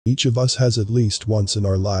Each of us has at least once in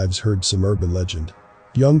our lives heard some urban legend.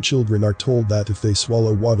 Young children are told that if they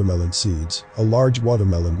swallow watermelon seeds, a large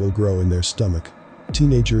watermelon will grow in their stomach.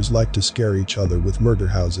 Teenagers like to scare each other with murder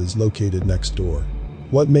houses located next door.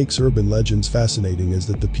 What makes urban legends fascinating is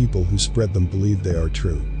that the people who spread them believe they are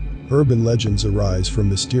true. Urban legends arise from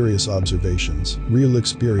mysterious observations, real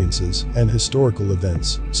experiences, and historical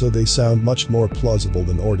events, so they sound much more plausible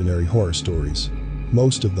than ordinary horror stories.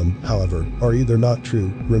 Most of them, however, are either not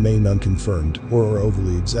true, remain unconfirmed, or are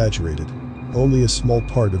overly exaggerated. Only a small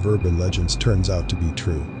part of urban legends turns out to be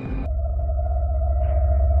true.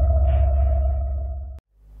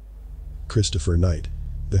 Christopher Knight,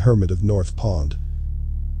 the Hermit of North Pond.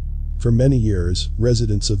 For many years,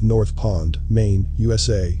 residents of North Pond, Maine,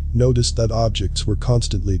 USA, noticed that objects were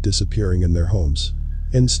constantly disappearing in their homes.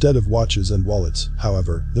 Instead of watches and wallets,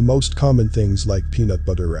 however, the most common things like peanut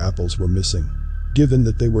butter or apples were missing. Given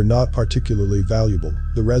that they were not particularly valuable,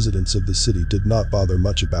 the residents of the city did not bother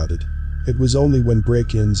much about it. It was only when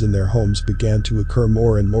break-ins in their homes began to occur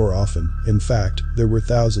more and more often, in fact, there were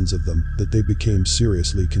thousands of them, that they became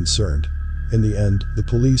seriously concerned. In the end, the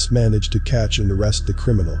police managed to catch and arrest the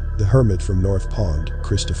criminal, the hermit from North Pond,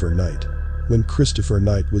 Christopher Knight. When Christopher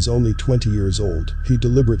Knight was only 20 years old, he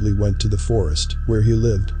deliberately went to the forest, where he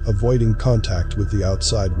lived, avoiding contact with the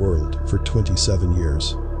outside world, for 27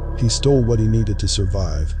 years. He stole what he needed to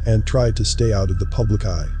survive, and tried to stay out of the public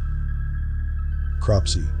eye.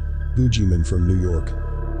 Cropsey, Boogeyman from New York.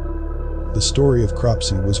 The story of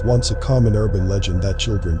Cropsey was once a common urban legend that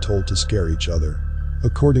children told to scare each other.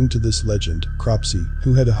 According to this legend, Cropsey,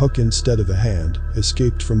 who had a hook instead of a hand,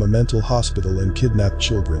 escaped from a mental hospital and kidnapped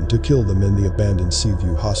children to kill them in the abandoned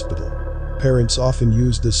Seaview Hospital. Parents often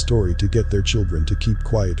used this story to get their children to keep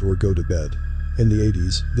quiet or go to bed. In the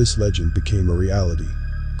 80s, this legend became a reality.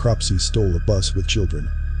 Cropsey stole a bus with children.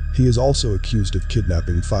 He is also accused of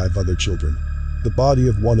kidnapping 5 other children. The body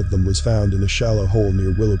of one of them was found in a shallow hole near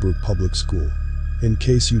Willowbrook Public School. In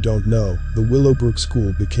case you don't know, the Willowbrook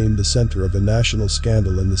School became the center of a national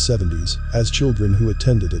scandal in the 70s, as children who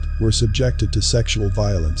attended it were subjected to sexual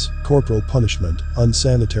violence, corporal punishment,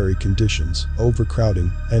 unsanitary conditions,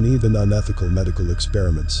 overcrowding, and even unethical medical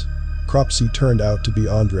experiments. Cropsey turned out to be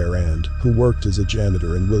Andre Rand, who worked as a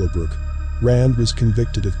janitor in Willowbrook. Rand was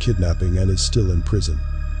convicted of kidnapping and is still in prison.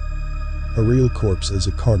 A real corpse as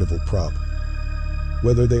a carnival prop.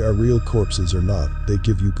 Whether they are real corpses or not, they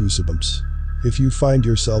give you goosebumps. If you find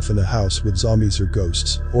yourself in a house with zombies or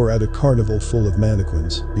ghosts, or at a carnival full of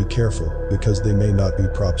mannequins, be careful, because they may not be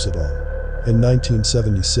props at all. In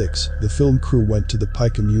 1976, the film crew went to the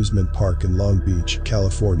Pike Amusement Park in Long Beach,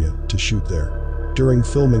 California, to shoot there. During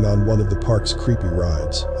filming on one of the park's creepy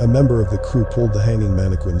rides, a member of the crew pulled the hanging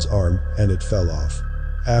mannequin's arm, and it fell off.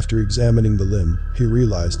 After examining the limb, he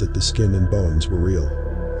realized that the skin and bones were real.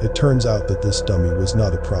 It turns out that this dummy was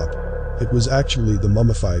not a prop. It was actually the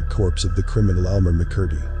mummified corpse of the criminal Elmer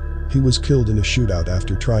McCurdy. He was killed in a shootout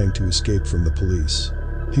after trying to escape from the police.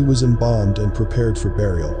 He was embalmed and prepared for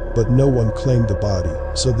burial, but no one claimed the body,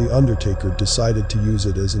 so the undertaker decided to use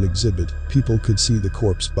it as an exhibit. People could see the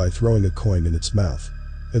corpse by throwing a coin in its mouth.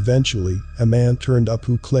 Eventually, a man turned up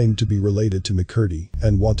who claimed to be related to McCurdy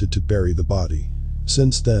and wanted to bury the body.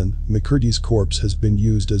 Since then, McCurdy's corpse has been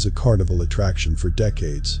used as a carnival attraction for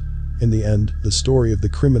decades. In the end, the story of the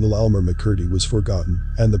criminal Elmer McCurdy was forgotten,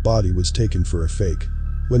 and the body was taken for a fake.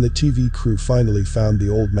 When the TV crew finally found the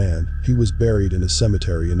old man, he was buried in a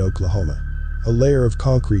cemetery in Oklahoma. A layer of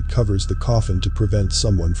concrete covers the coffin to prevent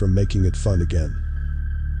someone from making it fun again.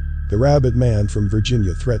 The Rabbit Man from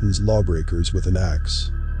Virginia threatens lawbreakers with an axe.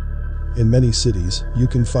 In many cities, you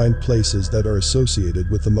can find places that are associated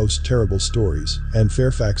with the most terrible stories, and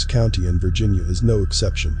Fairfax County in Virginia is no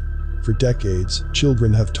exception. For decades,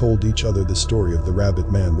 children have told each other the story of the Rabbit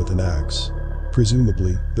Man with an axe.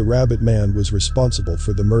 Presumably, the Rabbit Man was responsible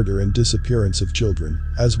for the murder and disappearance of children,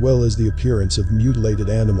 as well as the appearance of mutilated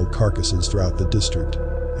animal carcasses throughout the district.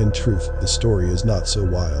 In truth, the story is not so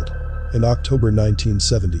wild. In October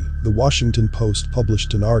 1970, the Washington Post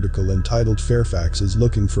published an article entitled "Fairfax is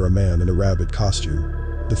looking for a man in a rabbit costume."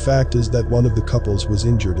 The fact is that one of the couples was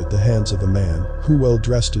injured at the hands of a man who, while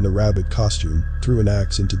dressed in a rabbit costume, threw an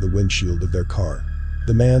axe into the windshield of their car.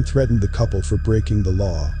 The man threatened the couple for breaking the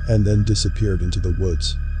law and then disappeared into the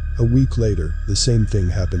woods. A week later, the same thing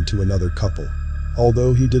happened to another couple.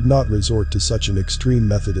 Although he did not resort to such an extreme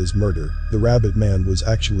method as murder, the Rabbit Man was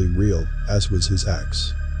actually real, as was his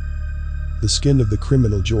axe. The skin of the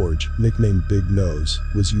criminal George, nicknamed Big Nose,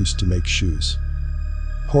 was used to make shoes.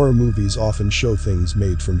 Horror movies often show things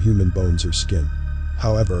made from human bones or skin.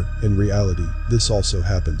 However, in reality, this also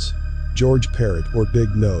happens. George Parrott, or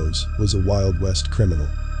Big Nose, was a Wild West criminal.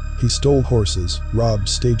 He stole horses, robbed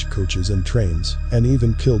stagecoaches and trains, and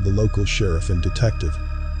even killed the local sheriff and detective.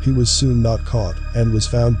 He was soon not caught and was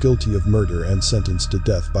found guilty of murder and sentenced to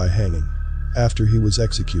death by hanging. After he was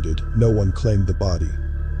executed, no one claimed the body.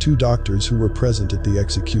 2 doctors who were present at the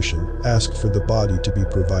execution asked for the body to be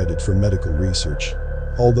provided for medical research.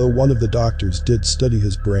 Although one of the doctors did study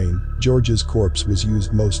his brain, George's corpse was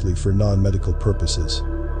used mostly for non-medical purposes.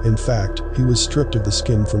 In fact, he was stripped of the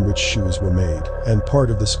skin from which shoes were made, and part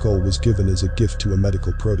of the skull was given as a gift to a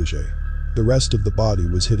medical protege. The rest of the body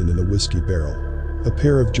was hidden in a whiskey barrel. A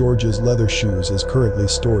pair of George's leather shoes is currently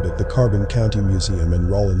stored at the Carbon County Museum in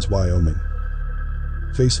Rawlins, Wyoming.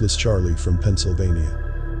 Faceless Charlie from Pennsylvania.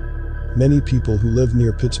 Many people who live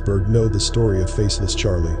near Pittsburgh know the story of Faceless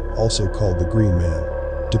Charlie, also called the Green Man.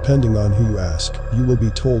 Depending on who you ask, you will be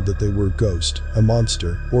told that they were a ghost, a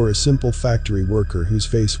monster, or a simple factory worker whose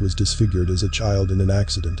face was disfigured as a child in an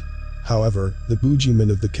accident. However, the Boogeyman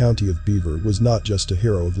of the county of Beaver was not just a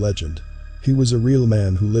hero of legend. He was a real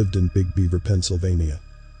man who lived in Big Beaver, Pennsylvania.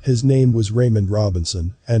 His name was Raymond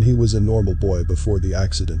Robinson, and he was a normal boy before the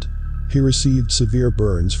accident. He received severe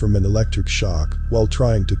burns from an electric shock while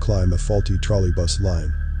trying to climb a faulty trolleybus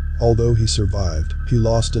line. Although he survived, he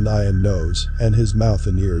lost an eye and nose, and his mouth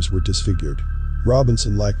and ears were disfigured.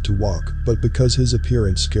 Robinson liked to walk, but because his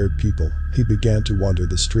appearance scared people, he began to wander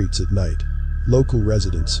the streets at night. Local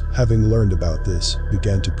residents, having learned about this,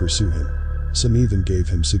 began to pursue him. Some even gave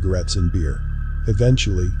him cigarettes and beer.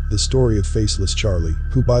 Eventually, the story of Faceless Charlie,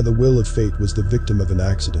 who by the will of fate was the victim of an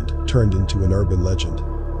accident, turned into an urban legend.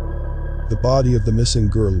 The body of the missing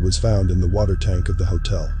girl was found in the water tank of the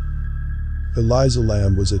hotel. Eliza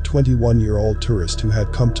Lamb was a 21-year-old tourist who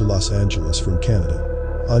had come to Los Angeles from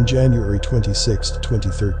Canada. On January 26,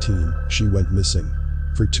 2013, she went missing.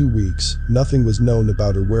 For 2 weeks, nothing was known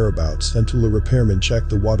about her whereabouts until a repairman checked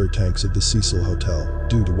the water tanks of the Cecil Hotel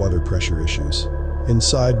due to water pressure issues.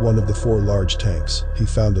 Inside one of the 4 large tanks, he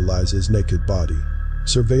found Eliza's naked body.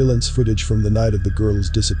 Surveillance footage from the night of the girl's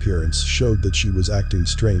disappearance showed that she was acting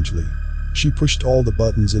strangely. She pushed all the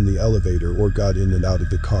buttons in the elevator or got in and out of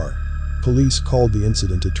the car. Police called the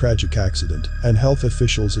incident a tragic accident, and health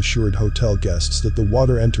officials assured hotel guests that the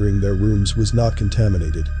water entering their rooms was not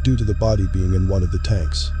contaminated due to the body being in one of the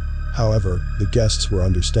tanks. However, the guests were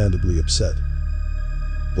understandably upset.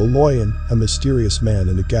 Loloyan, a mysterious man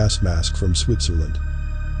in a gas mask from Switzerland.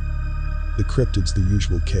 The cryptids the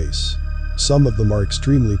usual case. Some of them are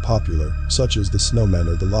extremely popular, such as the Snowman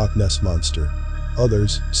or the Loch Ness Monster.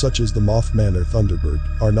 Others, such as the Mothman or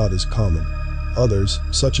Thunderbird, are not as common. Others,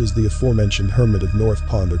 such as the aforementioned Hermit of North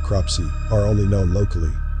Pond or Cropsey, are only known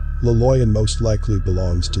locally. Loloyan most likely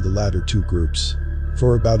belongs to the latter 2 groups.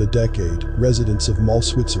 For about a decade, residents of Mol,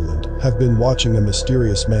 Switzerland, have been watching a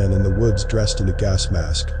mysterious man in the woods dressed in a gas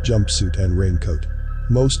mask, jumpsuit and raincoat.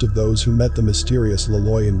 Most of those who met the mysterious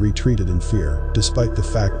Loloyan retreated in fear, despite the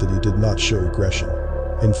fact that he did not show aggression.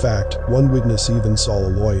 In fact, one witness even saw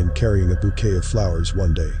Loloyan carrying a bouquet of flowers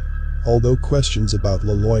one day. Although questions about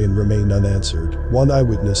Loloyan remain unanswered, one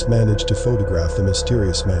eyewitness managed to photograph the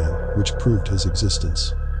mysterious man, which proved his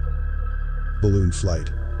existence. Balloon flight.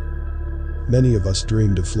 Many of us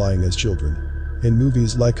dreamed of flying as children. In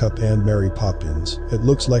movies like Up and Mary Poppins, it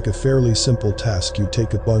looks like a fairly simple task. You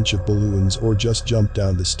take a bunch of balloons or just jump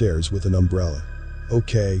down the stairs with an umbrella.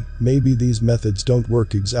 Okay, maybe these methods don't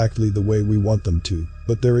work exactly the way we want them to,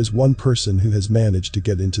 but there is one person who has managed to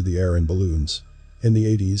get into the air in balloons. In the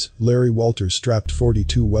 80s, Larry Walters strapped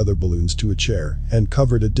 42 weather balloons to a chair and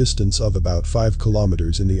covered a distance of about 5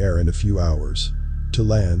 kilometers in the air in a few hours. To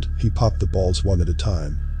land, he popped the balls one at a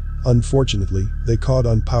time. Unfortunately, they caught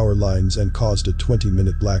on power lines and caused a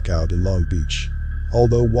 20-minute blackout in Long Beach.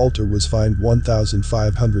 Although Walter was fined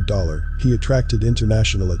 $1,500, he attracted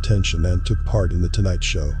international attention and took part in The Tonight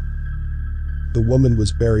Show. The woman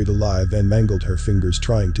was buried alive and mangled her fingers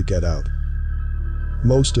trying to get out.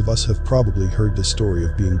 Most of us have probably heard the story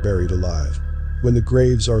of being buried alive. When the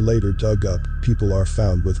graves are later dug up, people are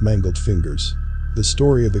found with mangled fingers. The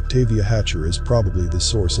story of Octavia Hatcher is probably the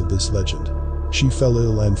source of this legend. She fell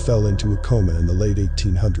ill and fell into a coma in the late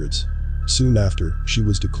 1800s. Soon after, she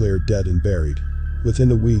was declared dead and buried.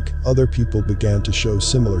 Within a week, other people began to show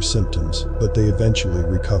similar symptoms, but they eventually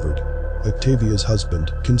recovered. Octavia's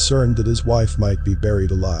husband, concerned that his wife might be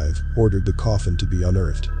buried alive, ordered the coffin to be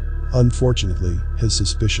unearthed. Unfortunately, his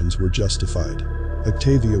suspicions were justified.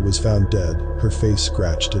 Octavia was found dead, her face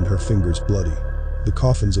scratched and her fingers bloody. The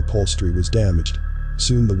coffin's upholstery was damaged.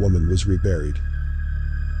 Soon the woman was reburied.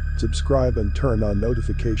 Subscribe and turn on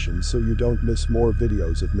notifications so you don't miss more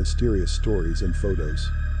videos of mysterious stories and photos.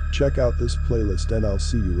 Check out this playlist and I'll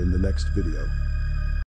see you in the next video.